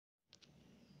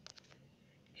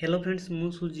Hello friends मु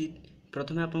सुजीत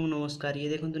प्रथम आपको नमस्कार। ये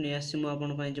देखो नहीं आसी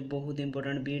मुझे बहुत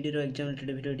important B.Ed exam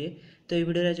related video. तो ये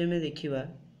वीडियो आज आम देखा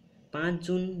 5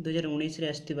 जून 2019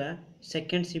 आसवा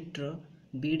सेकेंड शिफ्टर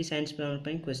बीईडी साइंस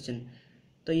पे क्वेश्चन।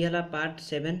 तो ये है पार्ट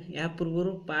 7। या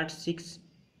पूर्व पार्ट 6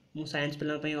 मु साइंस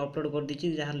पे अपलोड कर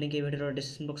दी जहाँ लिंक ये वीडियो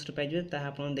डिस्क्रिप्शन बॉक्स में पाइबे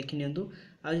आप देखी नियंतु।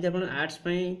 आज आप आर्ट्स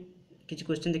किसी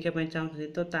क्वेश्चन देखा चाहते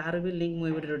तो तार भी लिंक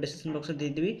मुझे वीडियो डिस्क्रिप्शन बॉक्स में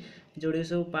देदेवी जोड़ी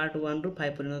सब पार्ट 1 रू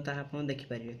 5 पर्यटन आप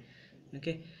देखिपारे।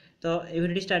 ओके तो ये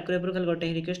वीडियो स्टार्ट करने पर खाली गोटे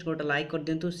ही रिक्वेस्ट गोटे लाइक कर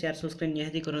दिंतु शेयर सब्सक्राइब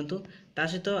निहाती करूँ। ता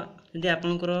सहित जब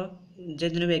आपंकर जे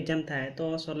दिन भी एग्जाम थाए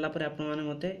तो सरला आप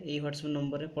मत व्हाट्सएप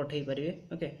नंबर में पठे पारे।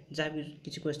 ओके जहाँ भी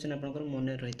किसी क्वेश्चन आपंकर मन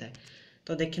रही है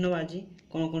तो देखी नवा आज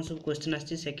कौन कौन सब क्वेश्चन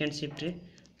आसी सेकेंड शिफ्ट रे।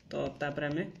 तो तापर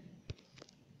आम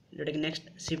जोटा कि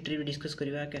नेक्स्ट शिफ्ट रे भी डिस्कस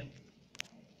करवा। ओके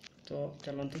तो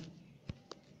चलते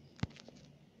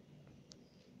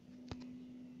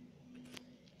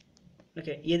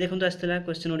ओके ये देखो आसला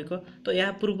क्वेश्चन गुड़िक। तो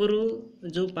यह पूर्व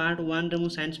जो पार्ट 1 रे मु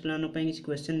साइंस प्लान किसी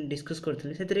क्वेश्चन डिस्कस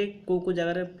करी से कौ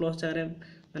जगह प्लस जगह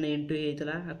माने इंटू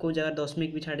होता कौ जगह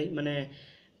दशमिक भी छाड़ी माने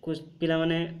पिला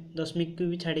माने दशमिक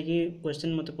भी छाड़ी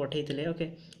क्वेश्चन मत पठे। ओके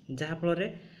जहाँफल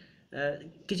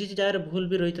किसी जगह भूल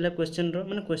भी रही है क्वेश्चन रो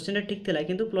माने क्वेश्चन ठीक था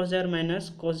किंतु प्लस जगह माइनस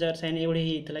कस जगह साइन ये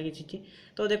होता किसी।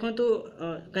 तो देखो तो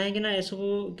कहीं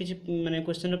सब किसी माने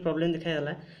क्वेश्चन प्रॉब्लम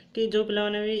दिखाला कि जो पिला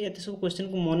माने भी एत सब क्वेश्चन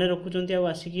को मन रखुंट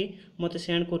आसिकी मत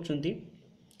सेंड कर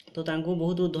तो तांको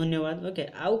बहुत बहुत धन्यवाद। ओके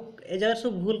आउ ए जगह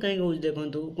सब भूल कहीं हो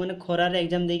देखो मैंने खरार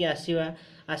एग्जाम देके आसवा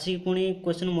आसिक पुणी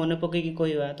क्वेश्चन मन पकईकी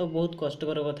कहवा तो बहुत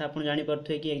कष्टर कथा आप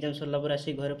जापे कि एग्जाम सरला पर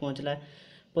आसिक घर पहुँचला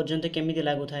पर्यंत केमी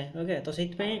लगू थाए। ओके तो से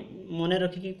मन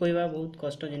रखिकी कहवा बहुत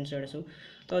कष्ट जिन सब।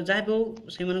 तो जहाँ भी हो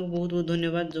से बहुत बहुत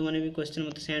धन्यवाद जो मैंने भी क्वेश्चन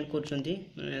मत सेंड कर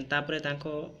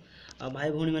भाई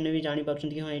भौणी मैंने भी जापर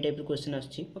कि हाँ ये टाइप क्वेश्चन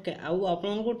आसची। ओके आउ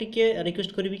आपको टिके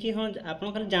रिक्वेस्ट करी कि हाँ आप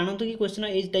खाली जानतु कि क्वेश्चन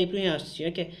ये टाइप ही आसची।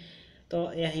 ओके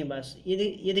तो यह ही बास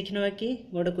ये देखी ना कि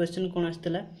गोटे क्वेश्चन कौन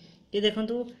आसाला ये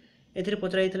देखूँ ए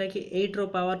पचरा कि 8 रो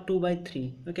पावर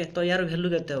 2/3। ओके तो यार भैल्यू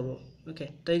केते हम। ओके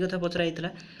तो ये कथा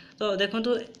पचरा तो देखूँ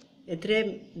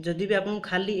जदि भी आपको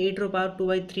खाली 8 रो पावर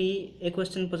 2/3 ए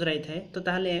क्वेश्चन पचरा थाए तो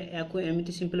ताहले याकू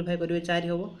एमती सिंपलीफाई करेंगे 4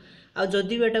 हम। आ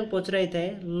जदि भी एटा पचरा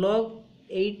थाए लॉग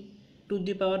 8 टू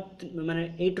दी पावर माने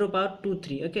 8 रो पावर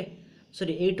 2/3। ओके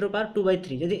सॉरी 8 रो पावर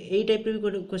 2/3 जदि यही टाइप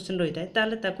क्वेश्चन रही है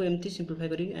ताहले ताको एमती सिंपलीफाई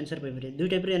करके आंसर पाइपर दुई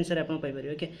टाइप आंसर आप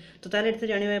पाइपर। ओके तो ताहले एते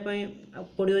जानिबा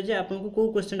पड़ो जे आपको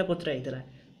कौ क्वेश्चन पचरा होता।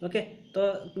 ओके तो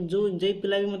जो जे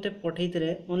पिला भी मते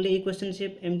पठेइतले ओनली ए क्वेश्चन से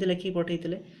एमती लिखिक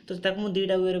पठेइतले तो ताको मु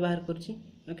दुईटा वे बाहर करछि।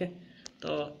 ओके तो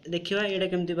देखिए ये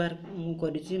केमती बाहर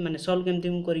मुझे माने सल्व केमती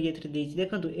मुझे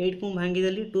देखो 8 को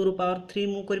भांगीदेली 2 रो पावर 3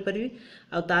 मुझे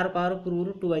आ तार पावर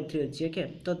पूर्व 2/3 अच्छी। ओके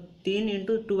तो 3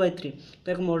 इंटू 2/3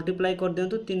 तो एक मल्टीप्लाई कर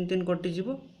दिंतु 3 3 कटिज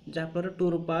जहाँफल 2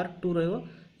 रो पावर 2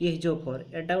 ये हो 4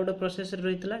 एटा गोटे प्रोसेस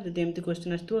रही है जब एमती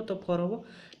क्वेश्चन आसो तो 4 हम।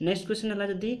 नेक्स्ट क्वेश्चन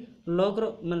है जदि log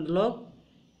log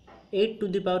 8 to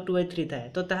the power 2/3 थाए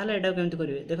तो ताहले एटा केमती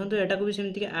करेंगे देखो एटा को भी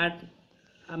सेमती 8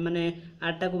 माने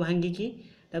 8टा को भांगिकी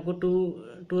ताको 2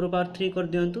 रो पावर 3 कर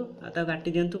दिंतु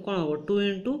काटी दिंतु कौन हम 2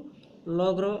 इंटू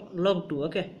लॉग लॉग 2।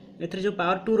 ओके ए जो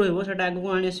पावर 2 रोटा आगे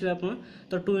आनी आसवे आप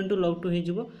तो 2 इंटू लॉग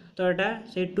 2 हो तो यहाँ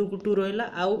से 2 को 2 रहा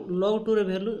आउ लॉग 2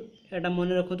 भैल्यू एटा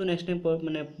मन रखु नेक्स्ट टाइम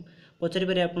मैंने पचारि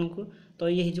पारे आपको तो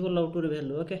ये हो लॉग 2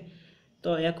 भैल्यू। ओके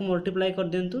तो या मल्टीप्लाई कर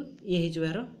दिंतु ये हो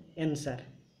यार आंसर।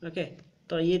 ओके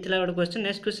तो ये थी गोटे क्वेश्चन।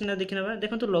 नेक्स्ट क्वेश्चन देखी ना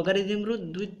देखो तो लॉगारिथम रु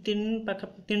 2 3 पाखा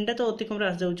 3टा तो अति कम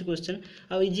आस जाऊँ क्वेश्चन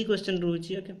आ इजी क्वेश्चन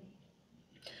रोचे। ओके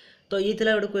तो ये थी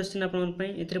गोटे क्वेश्चन आप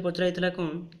ये पचरा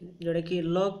कौन जोटा कि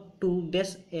log 2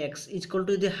 base x equal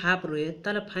to यदि हाफ रुहे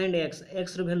ताले फाइंड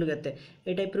एक्स भैल्यू केते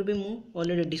ये टाइप भी मुझे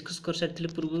ऑलरेडी डिस्कस कर सारी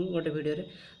पूर्व गोटे वीडियो रे।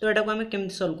 तो यहाँ को आम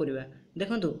केमती सॉल्व करवा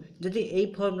देखो जदि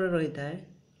यही फॉर्म रही है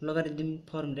लॉगारिथम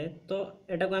फॉर्म रे तो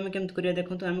यहाँ को आम केमती करवा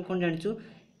देखो आम कौन जाचु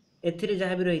एथिरे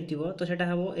जहाँ भी रही तो सेटा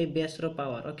हम ए बेस रो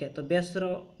पावर। ओके तो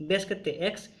बेस केते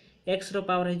एक्स रो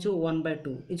पावर हो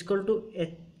 1/2 इक्वल टू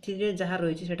एथिरे जहाँ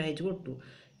रही है 2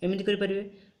 एमती करें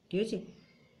ठीक अच्छे।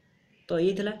 तो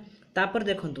ये थिला तापर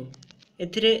देखंतु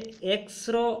एथिरे एक्स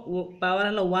रो पावर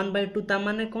है 1/2 ता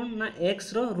माने कौन ना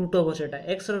एक्स रो रूट ओवर सेटा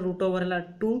एक्स रो रूट ओवर है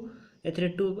 2 एथिरे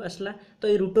 2 आसला तो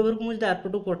ये रूट ओवर को मुझे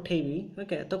आरपटू पठेबी।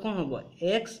 ओके तो कौन हम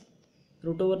एक्स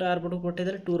रूट ओवर आरपटू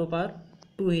पठेदेले 2 रो पावर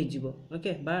 2 हो।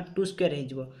 ओके बा 2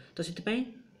 स्क्वायर हो तो से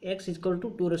x equal to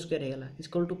 2 row square होगा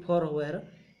इक्वल टू 4 हो यार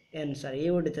आंसर ये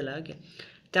गोटे थी। ओके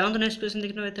चलो तो नेक्स्ट क्वेश्चन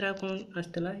देखना ए कौन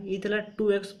आसला ये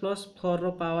 2x प्लस 4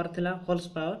 रो पावर थिला होल्स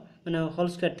पावर मैंने होल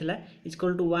स्क्वायर थिला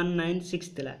इक्वल टू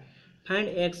 196 थिला फाइंड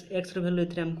एक्स रो वैल्यू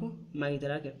ये आमको मागी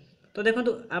देला। ओके तो देखो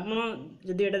आप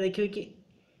जब यहाँ देखिए कि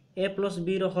a plus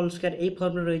b row whole square यही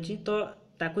फॉर्म रही तो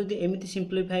ताकू यदि एमती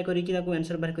सिंप्लीफाई करके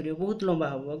आंसर बाहर करियो बहुत लंबा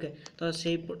हम। ओके तो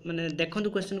से माने देखो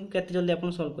क्वेश्चन को केते जल्दी आप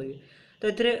सॉल्व करिवे। तो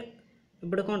एथिरे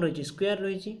एपटे कौन रही स्क्वायर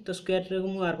रही तो स्क्वायर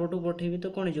मुझे आरपटू पठेबी तो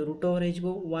कौन हो रूट ओवर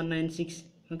हो 196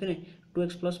 ओके ना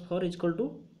 2x + 4 =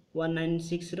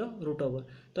 196 रूट ओवर।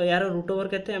 तो यार रूट ओवर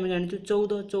केते आम जानी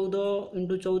 14 14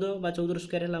 × 14 बा 14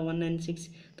 स्क्वायर है 196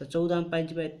 तो 14 आम पाई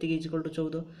एति =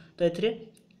 14। तो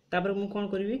एपर मुझे कौन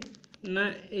करी ना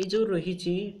ये जो रही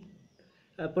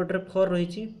एपटे 4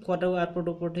 रही 4 टाक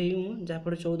आरपटू पठेबी मुझे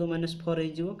जहाँपटे 14 -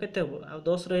 4 हो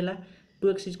 10 रहा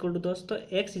 2x = 10 तो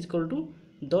x =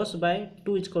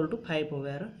 10/2 = 5 हो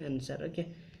यार आंसर। ओके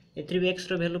एथि भी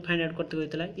x वैल्यू फाइंड आउट करते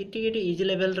होता ये इजी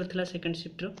लेवल रा सेकंड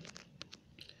शिफ्ट रो।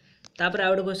 तापर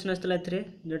आउट क्वेश्चन आसला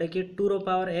जोटा कि 2 रो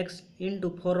पावर x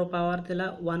 × 4 रो पावर थिला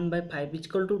 1/5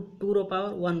 = 2 रो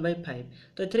पावर 1/5।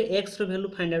 तो एथि x रो वैल्यू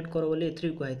फाइंड आउट करो बोली एथि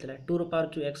कहला 2 रो पावर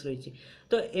जो x रही।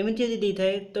 तो एमती यदि देता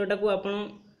है तो एटा को आपण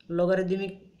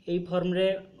लॉगरिथमिक ए फॉर्म रे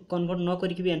कन्वर्ट न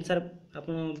करके भी आंसर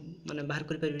आपण माने बाहर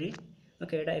कर परिबे।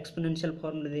 ओके एटा एक्सपोनेंशियल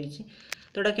फॉर्म रे देछि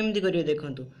तो एटा केमती करियो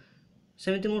देखंतु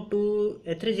सेमती मु 2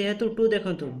 एथरे जेहेतु 2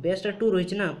 देखंतु बेसटा 2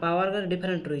 रही ना पावर का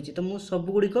डिफरेंट रही तो मु सब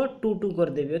गुडी को 2 2 कर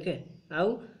देबी। ओके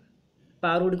आउ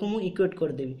पावर गुडी को मु इक्वेट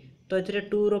कर देबी तो एथरे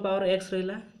 2 रो पावर x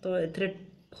रहिला तो एथरे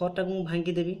 4 टा को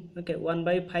भांगी देबी। ओके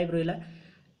 1/5 रहिला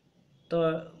तो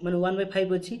माने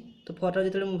 1/5 अछि तो 4 टा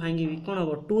जतले मु भांगीबी कोन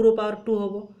होबो 2 रो पावर 2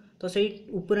 होबो तो सेही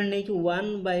ऊपर नै कि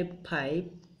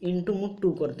 1/5 * मु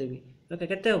 2 कर देबी। ओके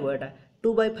केते होबो एटा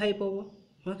 2/5 होबो।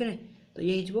 ओके नै तो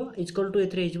ये हिजबो इक्वल टू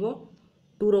एथरे हिजबो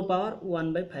 2 रो पावर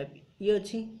 1/5 ये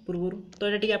अच्छी पूर्व तो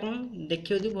ये टी आप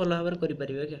देखिए भल भाव करें।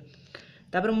 ओके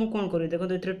तापर मु कौन करी देखो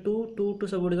ये 2 2 2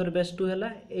 सब गुड़िक बेस 2 है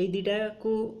यही दुटा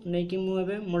को लेकिन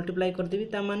मुझे मल्टीप्लाई करदेवी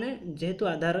ताने जेहेतु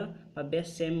आधार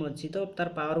बेस सेम अच्छी तो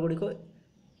तार पावर गुड़िक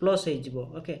प्लस हो।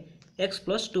 ओके x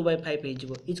 + 2/5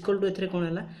 हो इक्वल टू एथरे कौन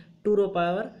है 2 रो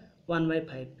पावर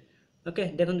 1/5। ओके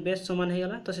देखो बेस सामान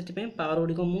होगा तो से पावर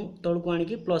गुड़िक मु तौक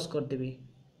आणिकी प्लस करदेवी।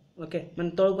 ओके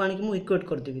मैंने तौक आणिकी मु इक्वेट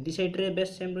करदेवी दी साइड रे बेस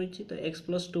सेम रही तो x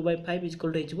 + 2/5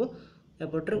 =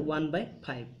 एपटे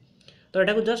 1/5। तो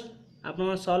यहाँ को जस्ट आप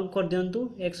सॉल्व कर दिंतु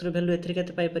x रो वैल्यू एथरे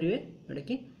केते पाई परिवे जोटा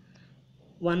कि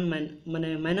 1 माने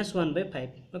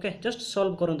 -1/5। ओके जस्ट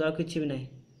सॉल्व करंतु आ किछि भी नहीं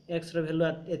x रो वैल्यू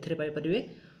एथरे पाई परिवे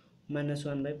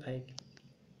 -1/5।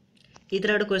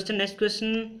 इधर गोटे क्वेश्चन नेक्स्ट क्वेश्चन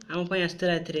आम पई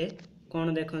आस्तेला एथरे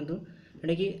कोन देखंतु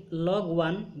जोटा कि log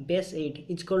 1 base 8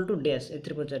 = डैश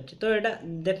एथरे पचारछि। तो एटा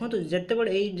देखंतु जत्ते बड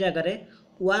एई जगह रे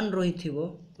 1 रही थिबो।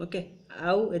 ओके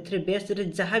आउ एथरे बेस रे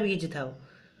जहाँ भी किछि थाओ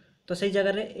तो सही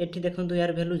जगह रे एठी देखंतु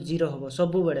यार वैल्यू 0 होबो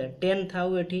सबु बडे 10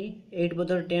 थाओ एठी 8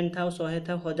 बदल 10 थाओ 100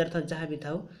 थाओ 1000 थाओ जहाँ भी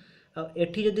थाओ आ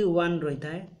एठी जदी 1 रही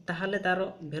थाए ताहाले तारो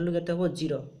वैल्यू केते होबो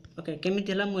 0। ओके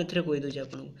केमिति हला मु एथरे कहि दोछि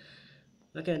आपन।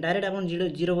 ओके डायरेक्ट आपन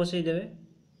 0 बसै देबे।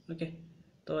 ओके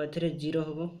तो एथरे 0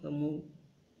 होबो तो मु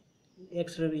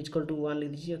x रे इक्वल टू 1 लिख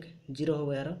दीजिए। ओके 0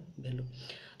 होबो यार वैल्यू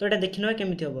तो एटा देखिनवा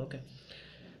केमिति होबो। ओके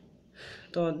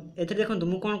तो एथरे देखंतु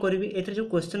मु कोन करबी एथरे जो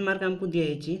क्वेश्चन मार्क हमकु दिया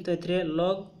हेछि तो एथरे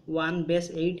log 1 base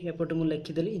 8 एपटे मु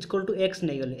लिखि देली इक्वल टू x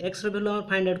नै गले x रो वैल्यू हम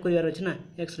फाइंड आउट करिवार अछि ना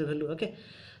x रो वैल्यू। ओके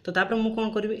तो तापर मु कोन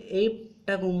करबी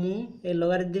एटा को मु ए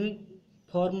लॉगरिथमिक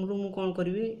फॉर्म रो मु कोन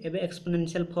करबी एबे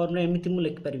एक्सपोनेंशियल फॉर्म रे एमिति मु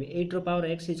लिखि परबी 8 रो पावर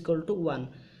x = 1।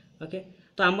 ओके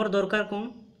तो हमर दरकार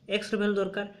कोन x रो वैल्यू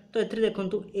दरकार तो एथरे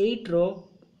देखंतु 8 रो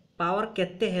पावर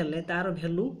केते हेले तार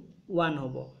वैल्यू 1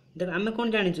 होबो। देख आमे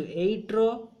कोन जानि छु 8 रो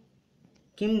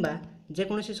किंबा जे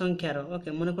कोनोसी संख्यार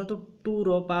ओके मन करतु 2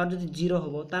 रो पावर जदि 0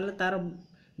 होबो ताले तार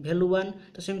वैल्यू 1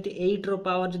 तो सेमति 8 रो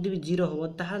पावर जदि भी 0 होबो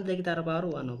ताहाल देखि तार पावर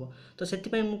 1 होबो। तो सेति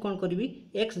पय मु कोन करबी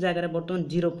x जगह रे वर्तमान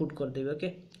 0 पुट कर देबी। ओके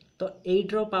तो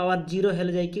 8 रो पावर 0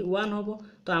 हेले जाय कि 1 होबो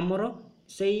तो हमरो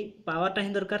सेही पावर टा ही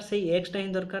दरकार सेही x टा ही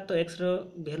दरकार तो x रो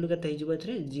वैल्यू केते हि जिवो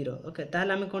एथरे 0। ओके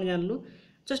ताहाले हम कोन जानलु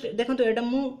जस्ट देखंतु एटा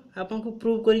मु आपन को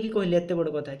प्रूव करी कि कहले एते बड़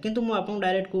कथा किंतु मु आपन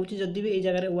डायरेक्ट कहूची जदी भी ए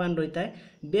जगह रे 1 रहिता है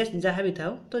बेस जहाँ भी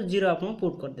थाओ तो 0 आपन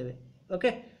पुट कर देबे। ओके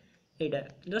एटा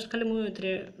जस्ट खाली मु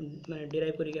एथरे माने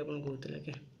डिराइव करी कि आपन कहउतले।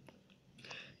 ओके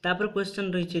तापर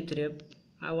क्वेश्चन रही एथरे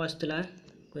आ आस्तला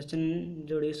क्वेश्चन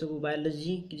जोड़ी सब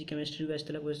बायोलॉजी कि केमिस्ट्री भी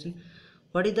आस्तला क्वेश्चन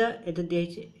व्हाट इज द एते दिया है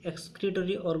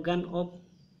excretory organ of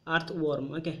earthworm.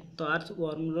 Okay तो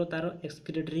अर्थवर्म रो तार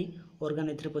एक्सक्रीटरी ऑर्गन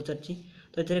एथरे पचारछि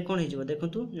तो एथरे कोन हिजबो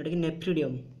देखंतु जेटा कि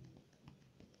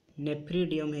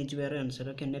नेफ्रिडियम हे जिबार आंसर।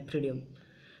 ओके नेफ्रिडियम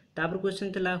तापर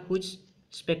क्वेश्चन थला which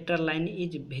spectral line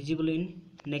is visible in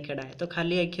naked eye तो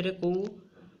खाली आखिरे को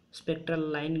स्पेक्ट्रल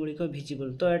लाइन गुडी को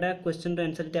विजिबल तो एटा क्वेश्चन रो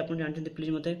आंसर यदि आपन जानते प्लीज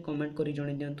मते कमेंट करी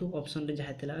जणे दियंतु ऑप्शन रे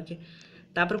जहा थिला। ओके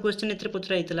तापर क्वेश्चन एथरे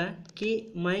पचरा हितला कि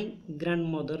my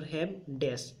grandmother have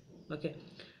dash. Okay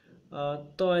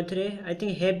तो एथिरे आई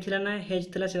थिंक हेव थिला ना हेज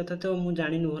थिला से कथा तो मु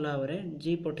जानिनु भला भाबरे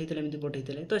जी पठैथिले एमति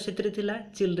पठैथिले तो सेतिरे थिला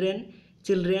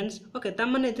चिल्ड्रेन्स ओके ता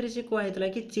माने एथिरे से कोआ हेतला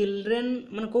कि चिल्ड्रेन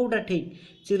माने कोउटा ठीक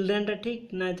चिल्ड्रेनटा ठीक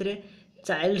ना एथिरे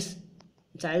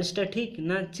चाइल्ड्सटा ठीक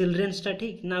ना चिल्ड्रेन्सटा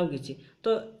ठीक ना किछि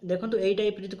तो देखंतु एई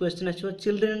टाइप रे क्वेश्चन आछो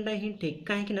चिल्ड्रेनटा ही ठीक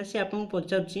काहे कि ना से आपन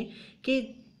पचारछि कि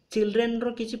चिल्ड्रेन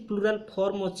रो किछि प्लुरल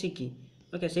फॉर्म अछि कि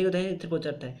ओके सेई कथा एथिरे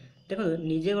पचारथाय देखो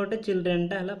निजे गोटे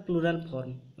चिल्ड्रेनटा हला प्लुरल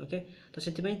फॉर्म ओके तो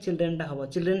से चिल्ड्रेनटा हम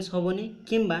चिल्ड्रेन्स हेनी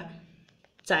कि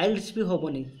चाइल्ड्स भी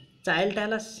हेनी चाइल्डटा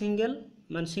हला सिंगल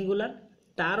मान सिंगुलर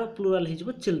तार प्लुरल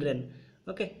हो चिल्ड्रेन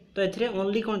ओके तो ये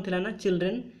ओनली कौन थिला ना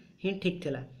चिल्ड्रेन ही ठीक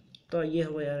थिला तो ये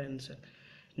हम यार आंसर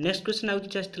नेक्स्ट क्वेश्चन आउ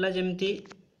कि आसाला जमती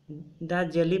the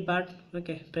jelly part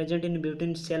okay present in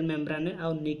between cell membrane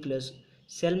आउ न्यूक्लियस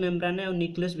सेल मेम्ब्रेन आउ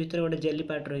न्यूक्लियस भितर गोटे जेली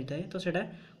पार्ट रही है तो सेटा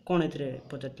कौन ए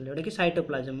पचार जोटा कि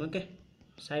साइटोप्लाज्म ओके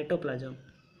साइटोप्लाज्म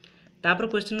तापर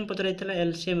क्वेश्चन पचर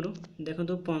एलसीएम रु देखो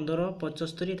 15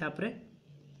 75 तापर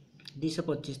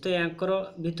 225 तो यांकर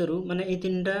भितर माने ये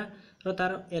तीनटा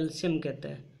तार एलसीएम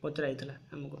केते पचर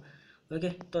आमको ओके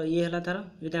तो ये है तार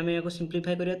जो आम या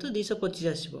सिंप्लीफाई करिया तो 225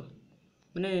 आसो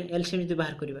माने एलसीएम जो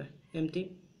बाहर करवा एमती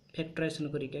फैक्टराइजेशन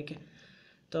करके ओके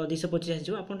तो 225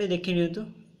 आसो आप देखी नियंतु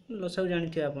लसाऊ जानी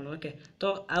आप ओके तो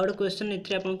आउ गोटे क्वेश्चन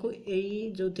ये आपको यही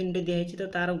जो 3टे दिखाई तो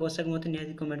तार गसाक मत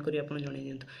निहाती कमेंट कर जन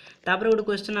दिंतु तापर गोटे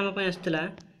क्वेश्चन आम आसाला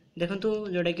देखो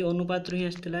जोटा कि अनुपात रू ही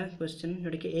आसाला क्वेश्चन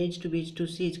जोटा कि H to B to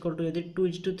C equal to यदि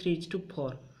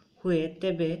 2:3:4 हुए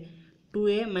तेबे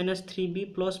 2A - 3B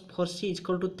 + 4C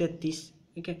equal to 33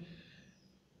 okay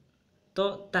तो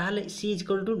ताहले C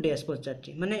इक्वल टू डैश पचार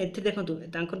माने एथि देखंतु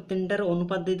तांकर तीनटार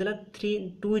अनुपात देदेला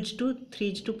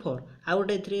 2:3:4 आ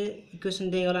गोटे एथि इक्वेशन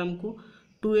देगला हमको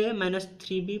 2A -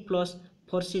 3B +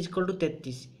 4C equal to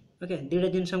 33 okay दुईटा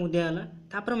जिनस हमको दिगला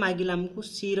तापर मागिला हमको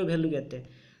C रो वैल्यू केते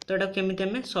तो एटा केमिति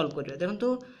हमें सॉल्व करिया देखंतु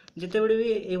जते बडे भी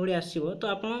ए बडी आसीबो तो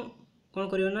आपण कोन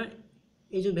करियो ना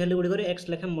ये जो वैल्यू गुडी एक्स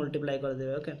लेखा मल्टीप्लाई कर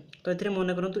देबे ओके तो एथि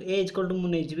मन करंतु A इक्वल टू मु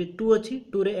नै जिबी 2 अछि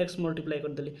 2 रे x मल्टीप्लाई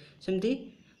कर देली सेमति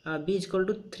B equal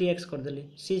to 3x करदेली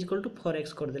C equal to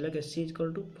 4x करदेली okay C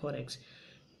equal to 4x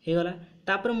होगला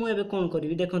तापर मु एबे कोन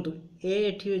करबी देखंतु A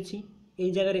एठी अछि ए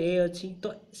जगह रे A अछि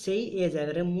तो सेही A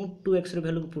जगह रे मु 2x रो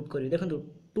वैल्यू पुट करबी देखंतु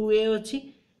 2A अछि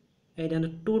ए देखंतु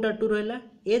 2 टा 2 रहला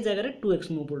A जगह रे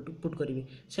 2x मु पुट करबी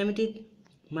सेमिति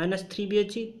 -3B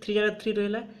अछि 3 जगह 3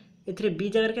 रहला एथरे B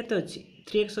जगह रे केते अछि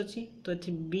 3x अछि तो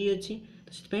एथि B अछि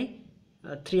तो सित पई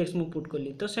 3x मु पुट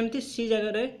करली तो सेमिति C जगह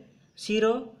रे C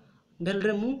रो वैल्यू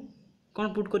रे मु कौन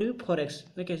पुट करी 4x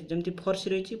ओके जमती 4C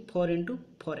रही 4 ×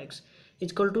 4x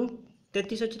इक्वल टू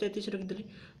 33 अच्छी 33 रखिदी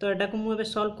तो यहाँ को मुझे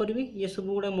सल्व करी ये सब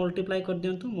गुड़ा मल्टीप्लाई कर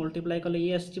दिंतु मल्टीप्लाई कले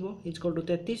ये आसो इक्वल टू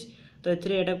 33 तो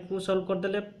ये को सल्व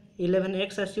करदे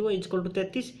 11x आसो इक्वल टू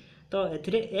 33 तो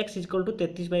ये x equal to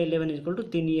 33/11 equal to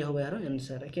 3 ये हम यार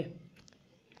आंसर ओके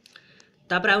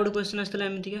तापर आउ गोटे क्वेश्चन आसाला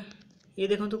एमतीका ये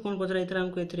देखो कौन पचर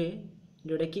आमको ये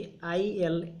जोटा कि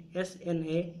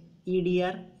ILSNA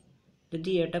EDR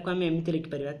जदि एटा को आम एमती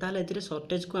लिखिपर ताहले एथिरे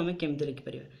सर्टेज को आम केमती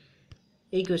लिखिपर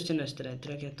यही क्वेश्चन आसाला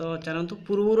ओके तो चलतु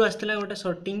पूर्वर आसाला गोटे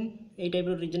सर्टिंग यही टाइप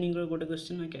रीजनिंग गोटे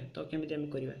क्वेश्चन ओके तो केमती आम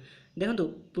करवा देखो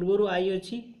पूर्वर आई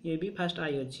अच्छी ये भी फास्ट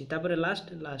आई अच्छी तापर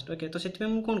लास्ट ओके तो से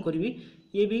मुझे कौन करी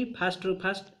ये भी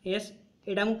फास्ट एस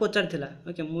एटा मुझे पचार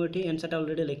ओके मुझे आंसर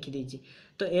अलरेडी लिखिदी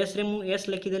तो एस रे मुझे एस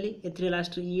लिखिदेली ए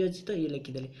लास्ट ये अच्छी तो ये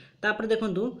लिखिदेली तापर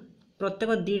देखो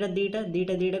प्रत्येक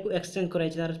दीटा को एक्सचेंज कराई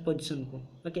तार पोजिशन को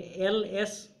ओके एल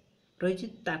एस रही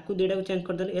दुईटा को चेंज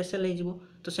करदे एस एल हो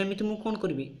तो सेमती मुझे कौन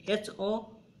करी एच ओ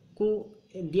को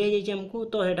दि जाइए आमको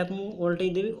तो यहाँ को मुझे उल्टै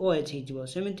देवी ओ एच हो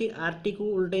सेमती आर टी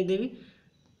को उल्टै देवी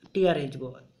टी आर हो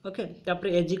ओके तापर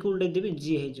एज को उल्टै देवी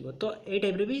जी हो तो ये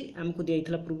टाइप भी आमको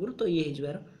दिया पूर्व तो ये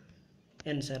हो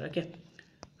आंसर ओके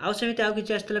आउ सेमती आउ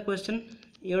किसी आसाला क्वेश्चन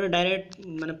ये गोटे डायरेक्ट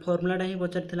माने फर्मुलाटा ही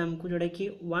पचार आमको जोटा कि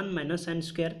 1 - sin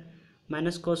square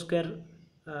minus cos square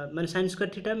माने sin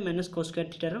square theta minus cos square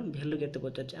थीटार value केते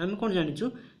पचार आम कौन जानिछु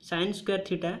sin square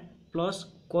theta plus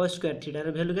cos square थीटार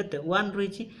value केते 1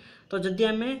 रही तो जदि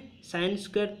आम sin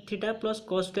square theta plus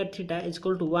cos square theta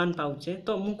equal to 1 पाउचे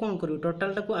तो मुझे कौन करी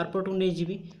टोटालटा को आरपट को नहीं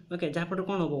जी ओके जहाँपटे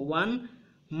कौन हम 1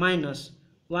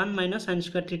 minus sin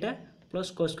square theta plus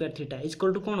cos square theta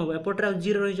equal to कौन हम एपटे आ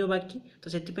 0 रही बाकी तो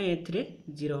से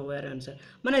 0 हम यार आंसर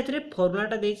माने ये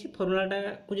फर्मुलाटा देती फर्मुलाटा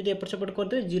को जब एपट सेपट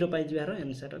करदे 0 पाई यार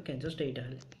आंसर ओके जस्ट यहीटा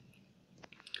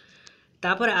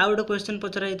तापर आउ गोटे क्वेश्चन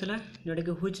पचर होता जोटा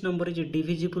कि which number is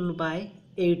divisible by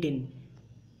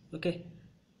 18 okay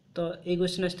तो ये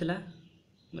क्वेश्चन आसाला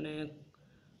माने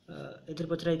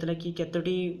पचर होता कि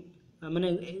केतोटी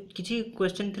माने किसी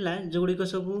क्वेश्चन थिला जोगुड़िक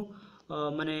सब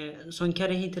माने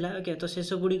संख्यार ही थिला ओके तो से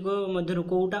सब गुड़िक मध्य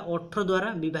कौटा 18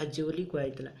 द्वारा विभाज्य बोली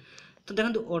कहला तो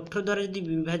देखो 18 द्वारा जब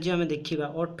विभाज्य आम देखा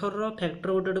 18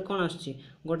 फैक्टर गोटे गोटे कौन आसूँ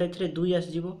गोटे थे 2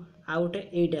 आसो आउ गोटे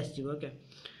 8 आसो ओके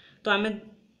तो आम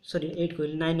सॉरी 8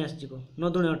 कहली 9 आसो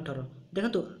 9 दूनी 18 देखो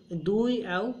 2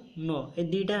 आउ 9 ए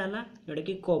दुईटा है जोटा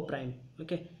कि को प्राइम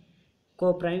ओके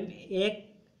को प्राइम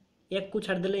एक को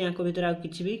छाड़देले यहाँ भितर आ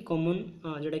किसी भी कॉमन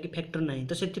जोटा कि फैक्टर ना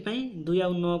तो से 2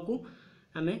 आउ 9 को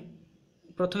आम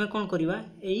प्रथमे कौन करवा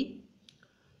यही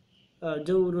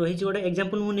जो रही गोटे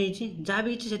एग्जांपल मुझे जहाँ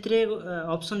भी से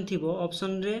ऑप्शन थी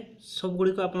ऑप्शन रे सब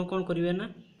गुड़िक आप कौन करेंगे ना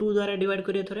 2 द्वारा डिवाइड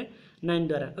करेंगे थे 9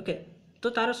 द्वारा ओके तो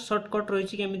तार सर्टकट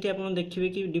रही केमी आप देखिए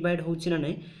कि डिवाइड हो ना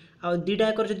नहीं आ दुईटा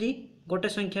एक जदि गोटे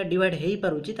संख्या डिवाइड हो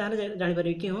पारुची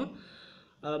जापर कि हाँ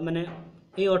माने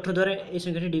ये 18 द्वारा ये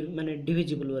संख्या माने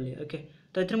डिविजिबल बोली ओके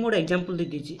तो ये गोटे एग्जांपल दे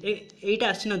दीजिए यहीटा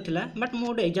आसी नाला बट मुझे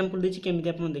गोटे एग्जांपल देती केमी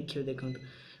आप देखिए देखो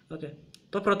ओके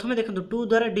तो प्रथम देखो 2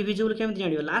 द्वारा डिविजिबल केमी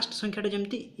जान लास्ट संख्याटा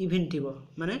जमी इवेन थी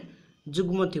माने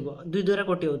जुग्म थी 2 द्वारा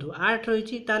कटि हो 8 रही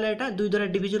है 2 द्वारा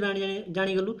डिविजिबल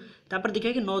जानीगलु तापर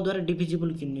देखिए कि 9 द्वारा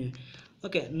डिविजिबल कि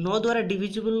ओके 9 द्वारा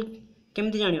डिविजिबल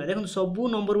केमती जाना देखो सबू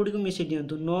नंबर गुड़ी मिसई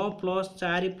दिंतु 9 +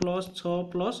 4 + 6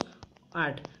 +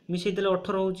 8 मिसई देले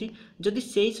 18 होची जदि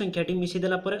सेही संख्याटी मिसई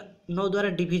देला पर 9 द्वारा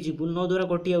डिविजिबल 9 द्वारा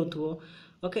कटि आउथो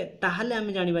ओके ताहले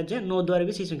आम जानिबा जे 9 द्वारा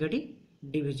भी सेही संख्याटी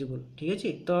डिविजिबल ठीक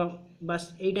अच्छे तो बस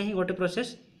यहीटा ही गोटे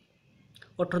प्रोसेस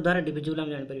 18 द्वारा डिविजिबल आम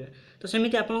जापर तो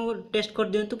सेमती आप टेस्ट कर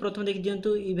दिंतु प्रथम देखी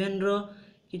दिंतु इवेन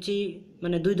रि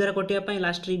माने 2 द्वारा कटिया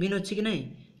लास्ट इवेन अच्छी कि नहीं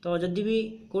तो जदि भी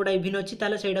कोड़ा इवेन अच्छी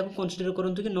ताले सेटा को कंसीडर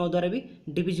करूँ कि 9 द्वारा भी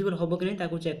डिविजिबल हम कि नहीं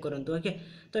ताकू चेक करूँ ओके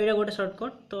तो यहाँ गोटे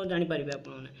सर्टकट तो जापर आप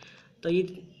तो ये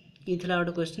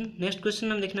गोटे क्वेश्चन नेक्स्ट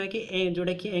क्वेश्चन हम देखना कि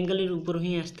जोटा कि एंगल ऊपर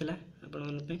ही आसाला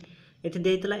आप ये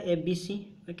देता ABC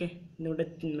ओके गोटे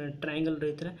ट्रायंगल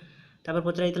रही है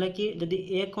पचर कि जदि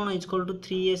ए कौन इजकल टू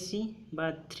 3AC बा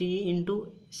 3 ×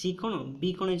 C कौन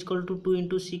B कौन इजकल टू 2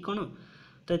 × C कौन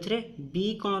तो ये B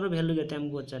कौन भैल्यू के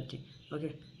आमको पचार ओके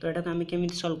तो यहाँ आम केमी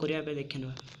सल्व करा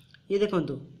देखने ये देखूँ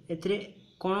ए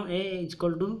कौन ए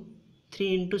इजकल टू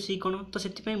 3 × C कौन तो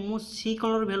से मुझे C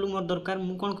कौन भैल्यू मोर दरकार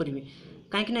मुझे कौन करी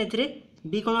कहीं ये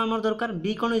B कौन आम दरकार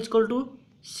B कौन इजकल टू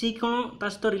C कौन ता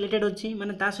सहित रिलेटेड अच्छी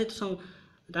माने ता सहित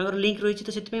लिंक रही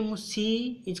तो से सी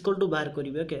इजकल टू बाहर करी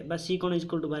ओके बा सी कौन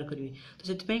इजकल टू बाहर करी तो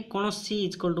से कौन सी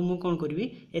इजकल टू मुझे कौन करी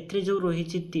ए जो रही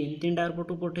 3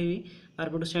 आरपटू पठेबी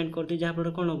आरपटू सेंड करदी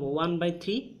जहाँफल कौन हम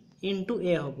 1/3 ×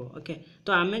 A हम ओके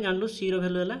तो आम जानलु सी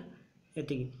भैल्यू है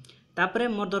ये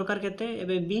मोर दरकार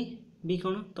के बी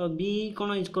कौन तो बी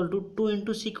कौन इजकल टू 2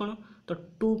 × C कौन तो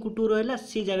 2 को 2 रहा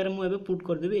सी जगह मुझे पुट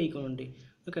करदेवी यही कौनटी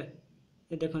ओके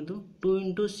ये देखो 2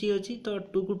 × C अच्छी तो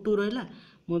 2 को 2 रहा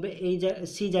मुझे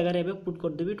सी जगह एवं पुट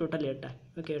करदेवी टोटाल एटा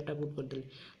ओके एटा पुट करदेली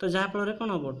तो जहाँफल कौन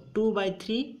हम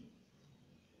 2/3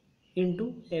 ×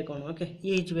 A कौन ओके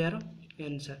ये यार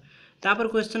आंसर तापर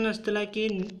क्वेश्चन आसाला कि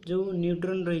जो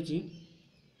न्यूट्रॉन रही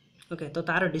ओके तो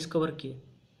तार डिस्कवर किए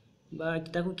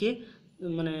किए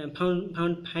माने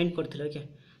फाइंड करते ओके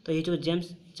तो ये जो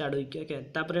जेम्स चाडविक ओके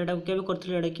तापर एटा केबे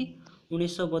करथिले एटा कि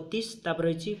 1932 तापर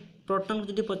रही प्रोटॉन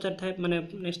जदि पचार थाए माने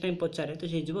नेक्स्ट टाइम पचारे तो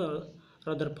से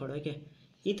रदरफोर्ड ओके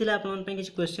ये थिला आपन पे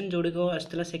किसी क्वेश्चन जोड़ी को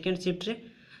आसला सेकंड शिफ्ट रे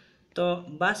तो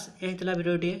बस यही थिला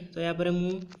वीडियो तो या परे मु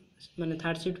माने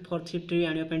थर्ड शिफ्ट फोर्थ शिफ्ट रे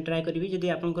आनिया पे ट्राई करिवि जदि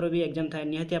आपनकर भी एग्जाम थाए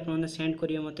निहाती आपन सेंड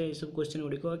करिवे मते ए सब क्वेश्चन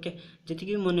गुडी को ओके जति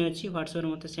कि मने अछि व्हाट्सएप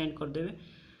रे मते सेंड कर देबे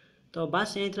तो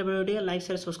बस यही थिला वीडियो लाइक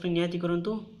शेयर सब्सक्राइब निहाती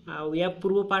करंतु आ या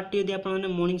पूर्व पार्ट यदि आपन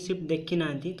मॉर्निंग शिफ्ट देखि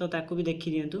नांती तो ताको भी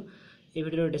देखि दियंतु ए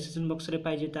वीडियो डिस्क्रिप्शन बॉक्स रे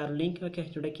पाइ जे तार लिंक ओके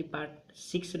जोटा कि पार्ट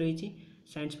 6 रही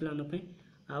साइंस प्लान पे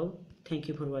आउ थैंक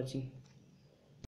यू फॉर वाचिंग।